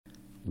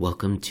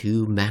Welcome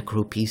to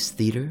Macropiece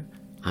Theater.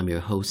 I'm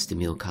your host,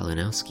 Emil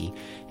Kalinowski,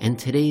 and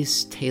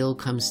today's tale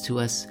comes to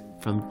us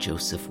from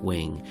Joseph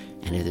Wang,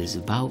 and it is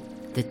about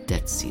the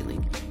debt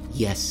ceiling.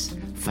 Yes,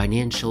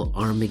 financial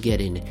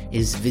Armageddon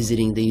is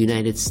visiting the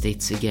United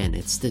States again.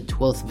 It's the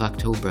 12th of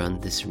October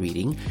on this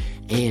reading,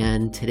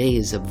 and today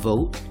is a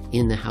vote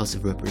in the House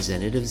of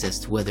Representatives as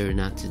to whether or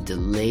not to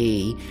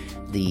delay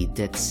the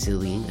debt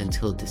ceiling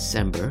until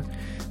December.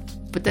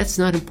 But that's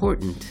not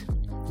important,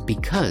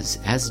 because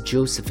as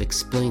Joseph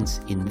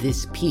explains in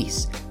this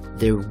piece,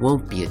 there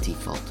won't be a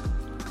default.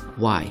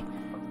 Why?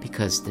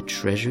 Because the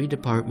Treasury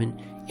Department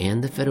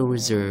and the Federal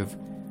Reserve,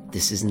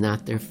 this is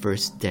not their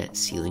first debt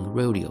ceiling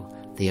rodeo.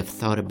 They have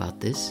thought about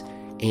this,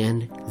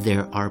 and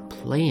there are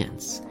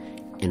plans.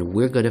 And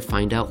we're going to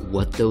find out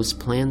what those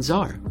plans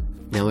are.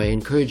 Now, I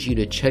encourage you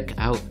to check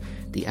out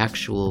the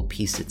actual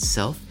piece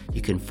itself.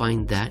 You can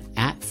find that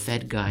at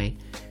fedguy.com,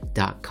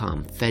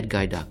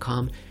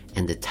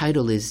 and the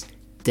title is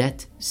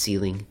Debt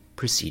Ceiling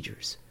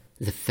Procedures.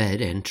 The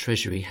Fed and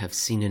Treasury have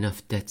seen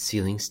enough debt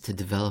ceilings to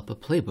develop a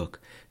playbook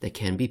that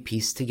can be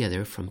pieced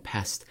together from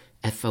past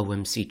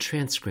FOMC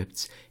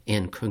transcripts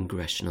and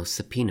congressional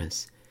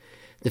subpoenas.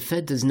 The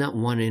Fed does not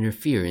want to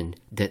interfere in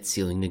debt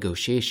ceiling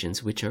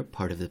negotiations, which are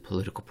part of the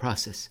political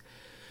process.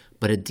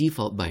 But a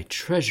default by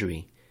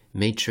Treasury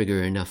may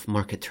trigger enough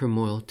market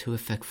turmoil to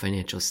affect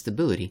financial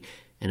stability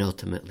and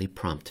ultimately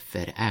prompt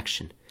Fed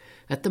action.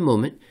 At the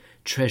moment,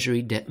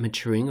 Treasury debt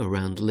maturing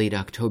around late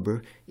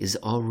October is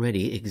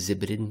already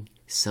exhibiting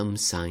some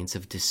signs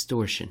of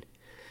distortion.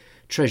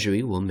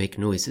 Treasury will make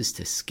noises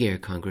to scare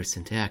Congress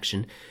into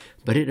action,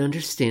 but it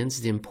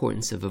understands the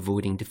importance of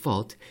avoiding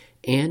default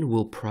and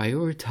will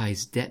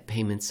prioritize debt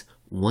payments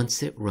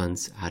once it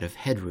runs out of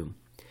headroom.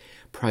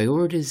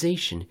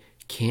 Prioritization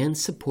can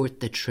support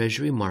the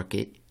Treasury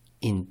market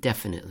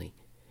indefinitely,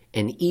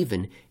 and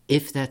even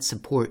if that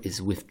support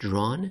is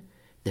withdrawn,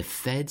 the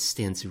Fed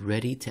stands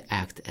ready to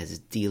act as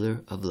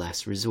dealer of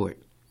last resort.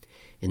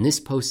 In this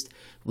post,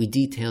 we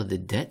detail the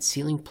debt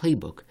ceiling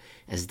playbook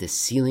as the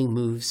ceiling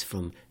moves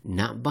from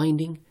not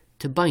binding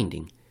to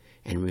binding,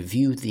 and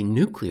review the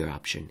nuclear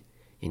option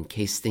in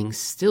case things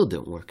still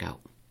don't work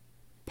out.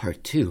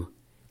 Part 2,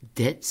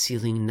 Debt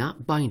Ceiling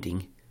Not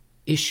Binding,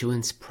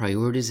 Issuance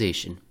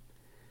Prioritization.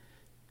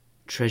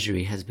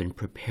 Treasury has been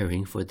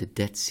preparing for the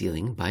debt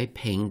ceiling by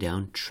paying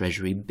down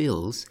Treasury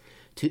bills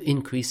to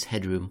increase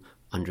headroom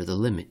under the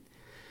limit.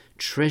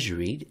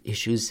 Treasury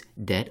issues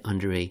debt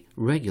under a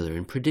regular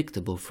and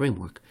predictable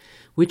framework,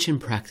 which in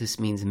practice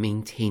means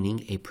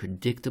maintaining a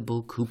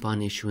predictable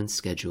coupon issuance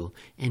schedule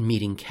and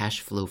meeting cash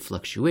flow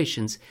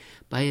fluctuations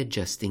by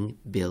adjusting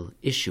bill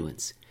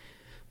issuance.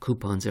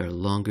 Coupons are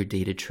longer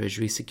dated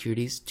Treasury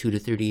securities, 2 to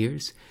 30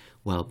 years,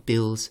 while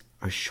bills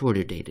are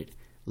shorter dated,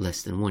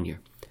 less than 1 year.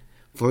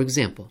 For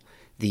example,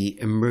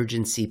 the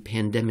emergency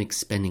pandemic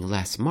spending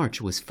last March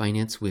was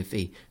financed with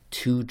a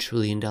 $2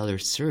 trillion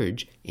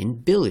surge in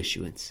bill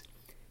issuance.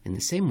 In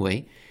the same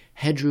way,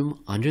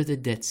 headroom under the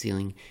debt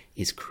ceiling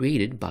is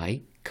created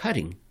by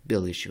cutting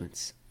bill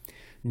issuance.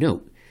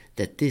 Note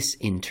that this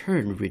in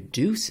turn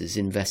reduces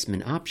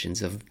investment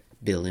options of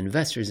bill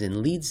investors and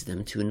leads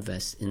them to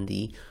invest in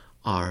the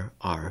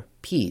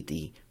RRP,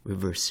 the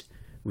Reverse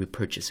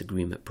Repurchase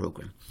Agreement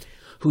Program,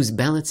 whose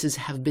balances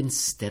have been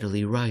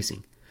steadily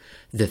rising.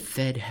 The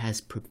Fed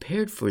has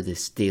prepared for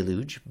this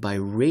deluge by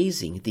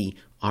raising the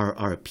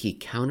RRP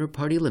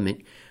counterparty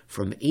limit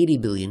from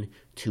 $80 billion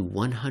to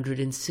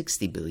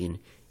 $160 billion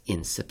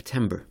in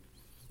September.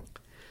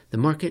 The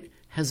market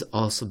has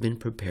also been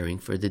preparing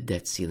for the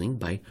debt ceiling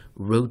by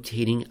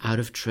rotating out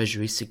of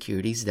Treasury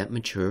securities that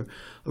mature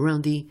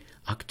around the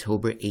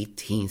October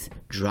 18th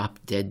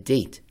drop-dead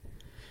date.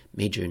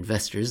 Major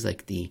investors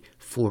like the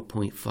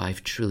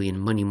 $4.5 trillion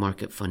money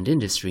market fund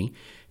industry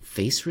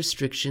face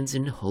restrictions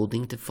in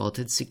holding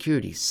defaulted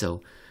securities,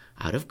 so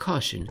out of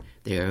caution,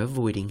 they are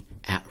avoiding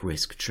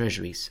at-risk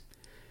treasuries.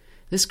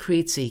 This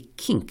creates a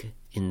kink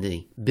in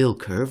the bill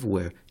curve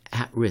where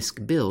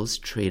at-risk bills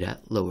trade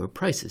at lower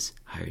prices,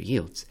 higher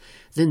yields,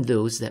 than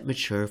those that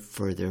mature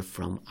further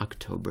from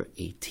October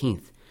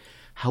 18th.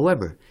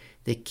 However,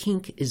 the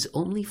kink is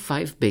only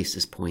 5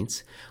 basis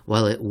points,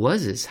 while it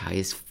was as high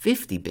as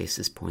 50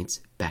 basis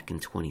points back in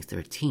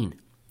 2013.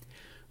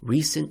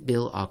 Recent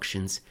bill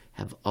auctions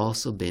have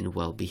also been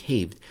well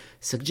behaved,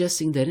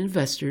 suggesting that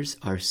investors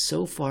are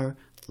so far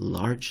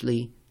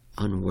largely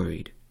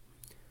unworried.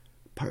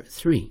 Part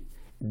 3,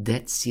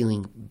 Debt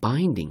Ceiling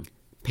Binding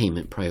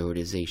Payment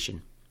Prioritization.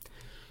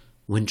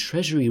 When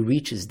Treasury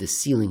reaches the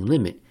ceiling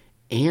limit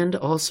and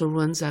also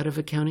runs out of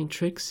accounting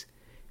tricks,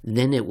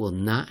 then it will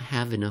not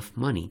have enough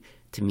money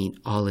to meet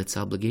all its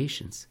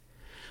obligations.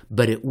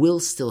 But it will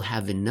still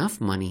have enough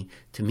money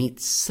to meet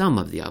some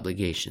of the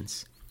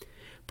obligations.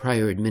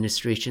 Prior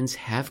administrations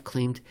have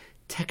claimed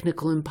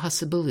technical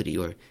impossibility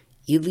or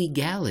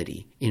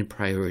illegality in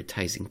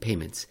prioritizing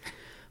payments,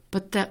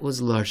 but that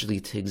was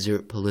largely to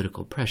exert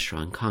political pressure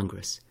on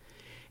Congress.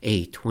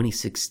 A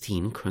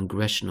 2016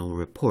 congressional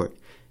report,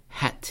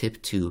 hat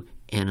tip to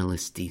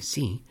Analyst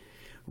DC,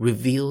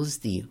 reveals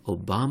the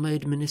Obama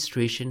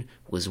administration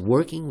was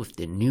working with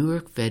the New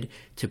York Fed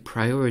to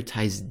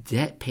prioritize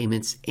debt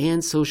payments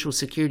and Social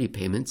Security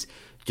payments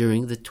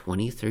during the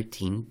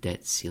 2013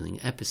 debt ceiling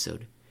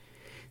episode.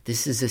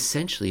 This is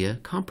essentially a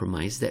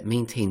compromise that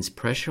maintains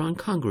pressure on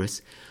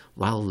Congress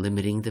while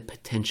limiting the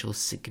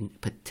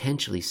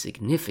potentially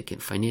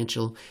significant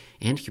financial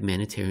and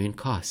humanitarian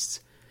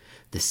costs.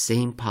 The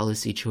same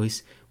policy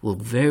choice will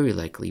very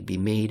likely be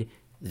made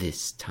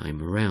this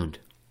time around.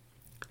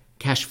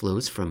 Cash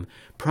flows from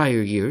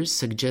prior years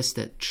suggest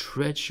that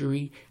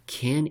Treasury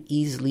can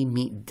easily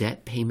meet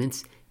debt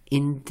payments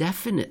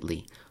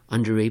indefinitely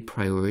under a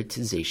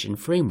prioritization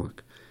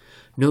framework.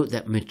 Note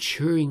that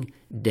maturing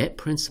debt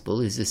principal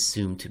is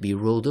assumed to be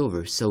rolled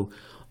over, so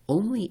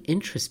only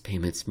interest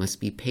payments must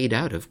be paid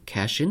out of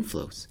cash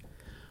inflows.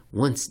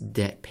 Once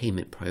debt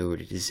payment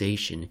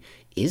prioritization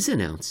is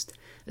announced,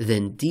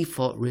 then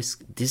default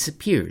risk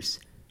disappears,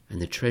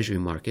 and the Treasury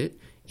market,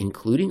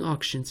 including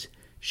auctions,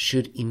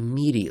 should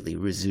immediately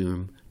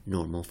resume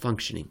normal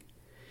functioning.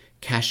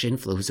 Cash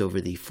inflows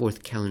over the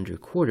fourth calendar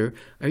quarter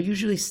are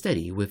usually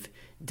steady, with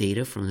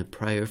data from the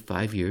prior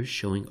 5 years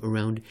showing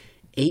around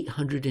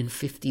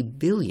 $850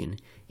 billion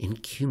in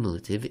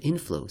cumulative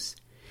inflows.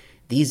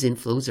 These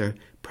inflows are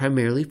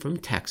primarily from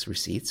tax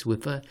receipts,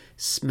 with a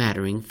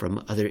smattering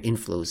from other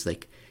inflows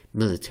like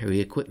military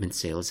equipment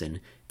sales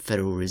and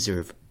Federal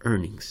Reserve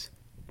earnings.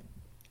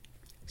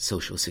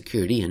 Social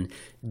Security and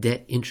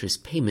debt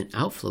interest payment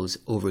outflows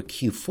over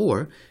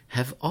Q4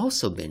 have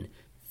also been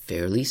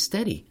fairly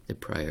steady the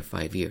prior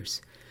 5 years.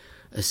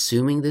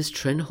 Assuming this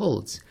trend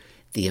holds,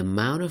 the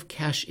amount of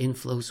cash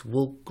inflows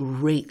will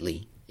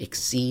greatly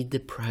exceed the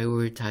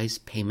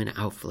prioritized payment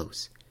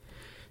outflows.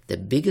 The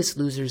biggest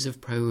losers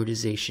of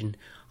prioritization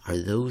are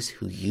those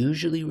who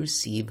usually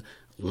receive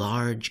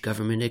large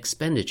government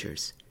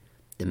expenditures,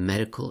 the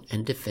medical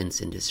and defense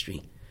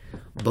industry,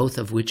 both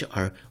of which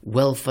are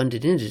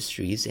well-funded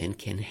industries and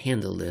can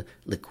handle the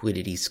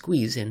liquidity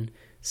squeeze and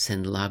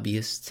send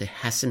lobbyists to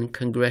hasten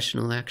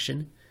congressional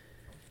action.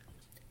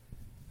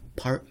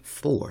 Part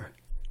 4.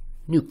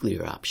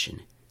 Nuclear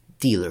option,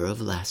 dealer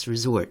of last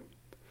resort.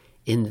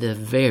 In the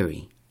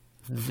very,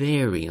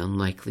 very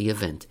unlikely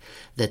event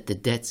that the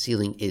debt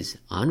ceiling is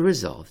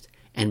unresolved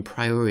and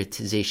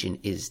prioritization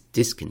is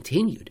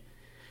discontinued,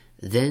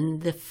 then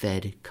the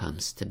Fed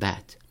comes to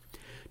bat.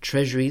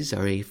 Treasuries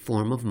are a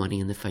form of money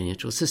in the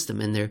financial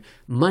system, and their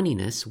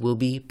moneyness will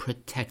be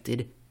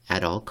protected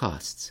at all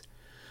costs.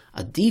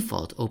 A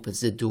default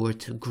opens the door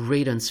to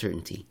great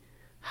uncertainty.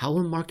 How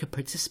will market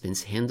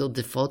participants handle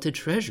defaulted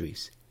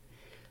treasuries?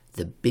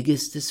 The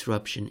biggest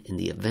disruption in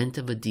the event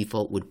of a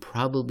default would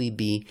probably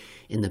be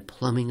in the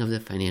plumbing of the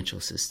financial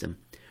system.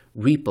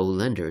 Repo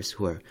lenders,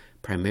 who are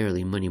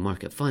primarily money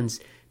market funds,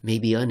 may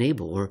be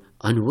unable or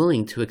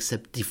unwilling to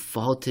accept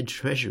defaulted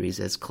treasuries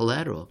as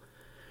collateral.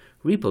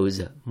 Repo is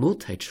a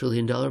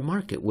multi-trillion-dollar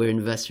market where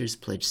investors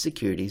pledge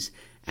securities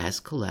as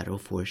collateral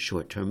for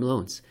short-term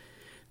loans.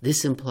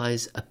 This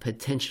implies a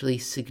potentially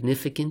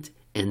significant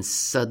and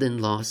sudden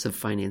loss of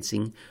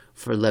financing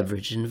for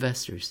leveraged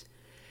investors.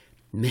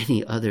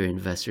 Many other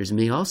investors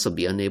may also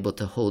be unable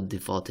to hold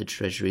defaulted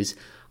treasuries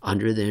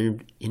under their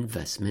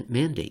investment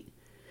mandate.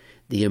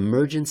 The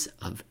emergence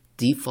of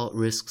default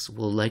risks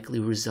will likely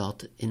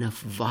result in a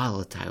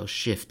volatile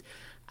shift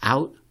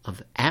out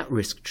of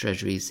at-risk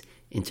treasuries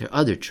into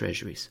other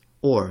treasuries,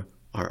 or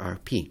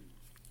RRP.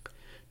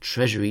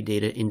 Treasury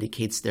data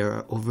indicates there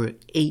are over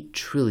 $8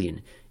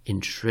 trillion in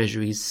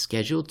treasuries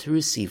scheduled to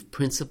receive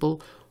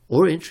principal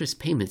or interest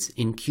payments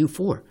in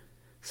Q4,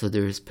 so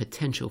there is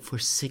potential for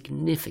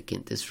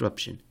significant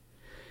disruption.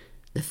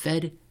 The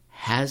Fed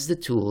has the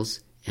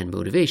tools and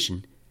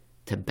motivation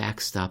to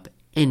backstop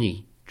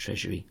any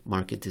treasury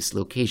market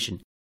dislocation.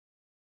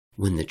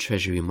 When the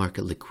Treasury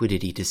market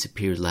liquidity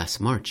disappeared last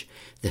March,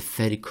 the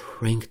Fed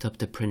cranked up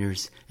the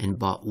printers and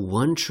bought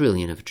 $1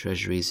 trillion of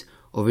treasuries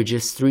over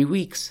just 3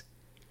 weeks.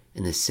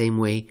 In the same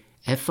way,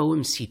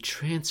 FOMC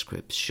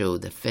transcripts show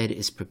the Fed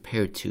is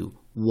prepared to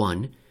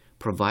 1.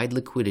 Provide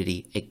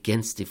liquidity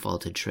against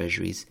defaulted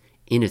treasuries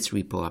in its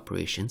repo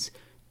operations,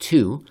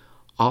 2.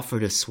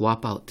 Offer to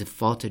swap out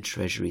defaulted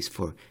treasuries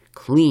for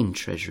clean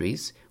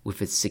treasuries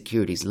with its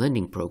securities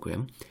lending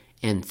program,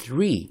 and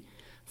 3.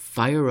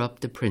 Fire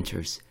up the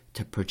printers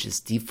to purchase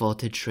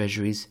defaulted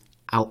treasuries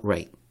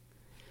outright.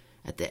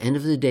 At the end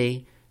of the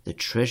day, the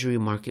Treasury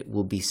market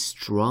will be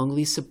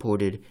strongly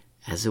supported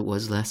as it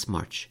was last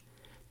March.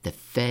 The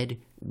Fed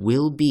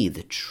will be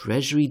the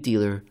Treasury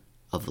dealer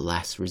of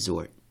last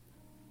resort.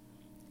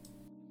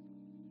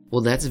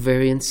 Well, that's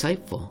very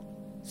insightful.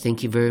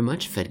 Thank you very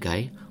much, Fed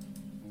Guy,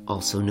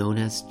 also known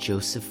as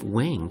Joseph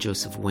Wang.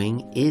 Joseph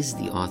Wang is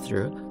the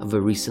author of a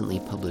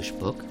recently published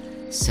book,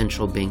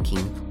 Central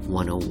Banking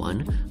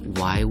 101.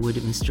 Why would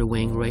Mr.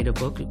 Wang write a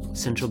book,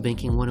 Central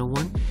Banking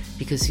 101?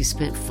 Because he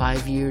spent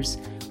 5 years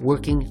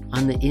working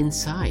on the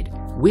inside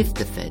with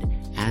the Fed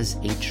as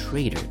a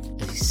trader,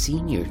 a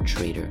senior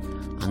trader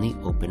on the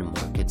open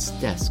markets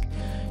desk.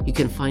 You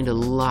can find a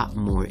lot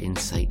more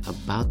insight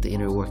about the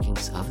inner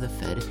workings of the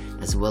Fed,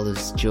 as well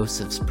as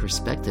Joseph's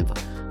perspective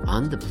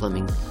on the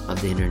plumbing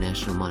of the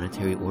International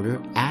Monetary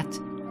Order at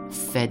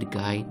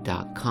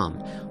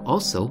fedguy.com.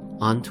 Also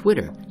on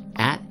Twitter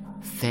at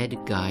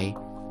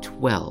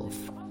fedguy12,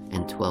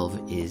 and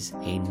 12 is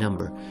a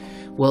number.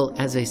 Well,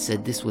 as I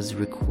said, this was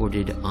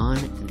recorded on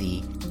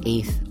the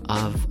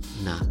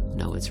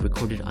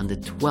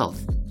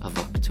 12th of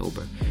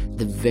October,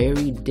 the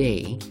very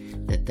day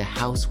that the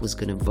House was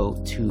going to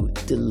vote to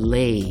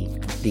delay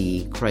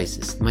the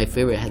crisis. My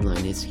favorite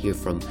headline is here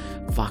from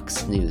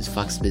Fox News,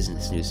 Fox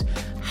Business News.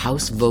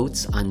 House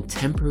votes on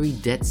temporary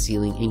debt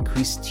ceiling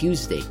increase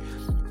Tuesday,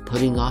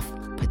 putting off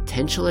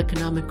potential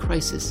economic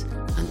crisis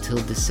until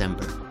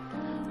December.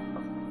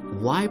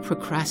 Why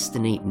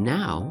procrastinate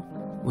now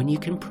when you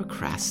can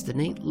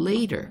procrastinate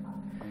later?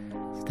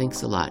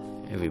 Thanks a lot,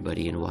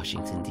 everybody in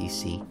Washington,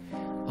 D.C.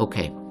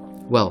 Okay,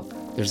 well,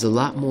 there's a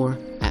lot more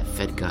at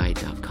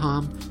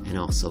fedguy.com and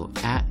also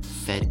at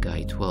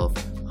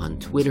fedguy12 on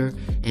Twitter.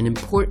 And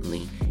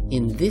importantly,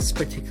 in this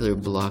particular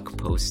blog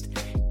post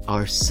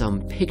are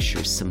some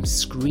pictures, some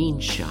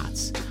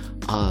screenshots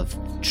of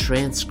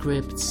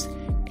transcripts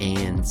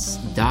and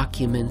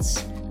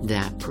documents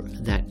that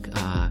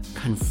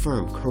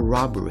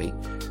corroborate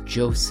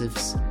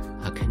Joseph's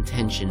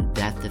contention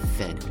that the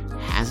Fed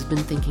has been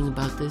thinking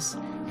about this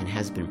and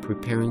has been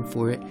preparing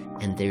for it,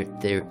 and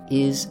there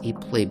is a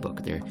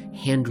playbook. There are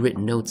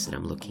handwritten notes that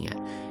I'm looking at,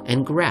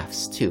 and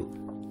graphs too.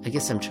 I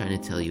guess I'm trying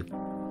to tell you,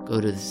 go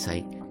to the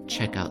site,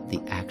 check out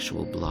the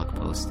actual blog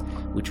post,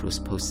 which was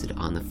posted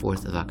on the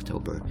 4th of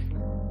October,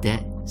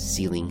 Debt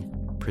Ceiling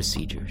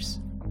Procedures.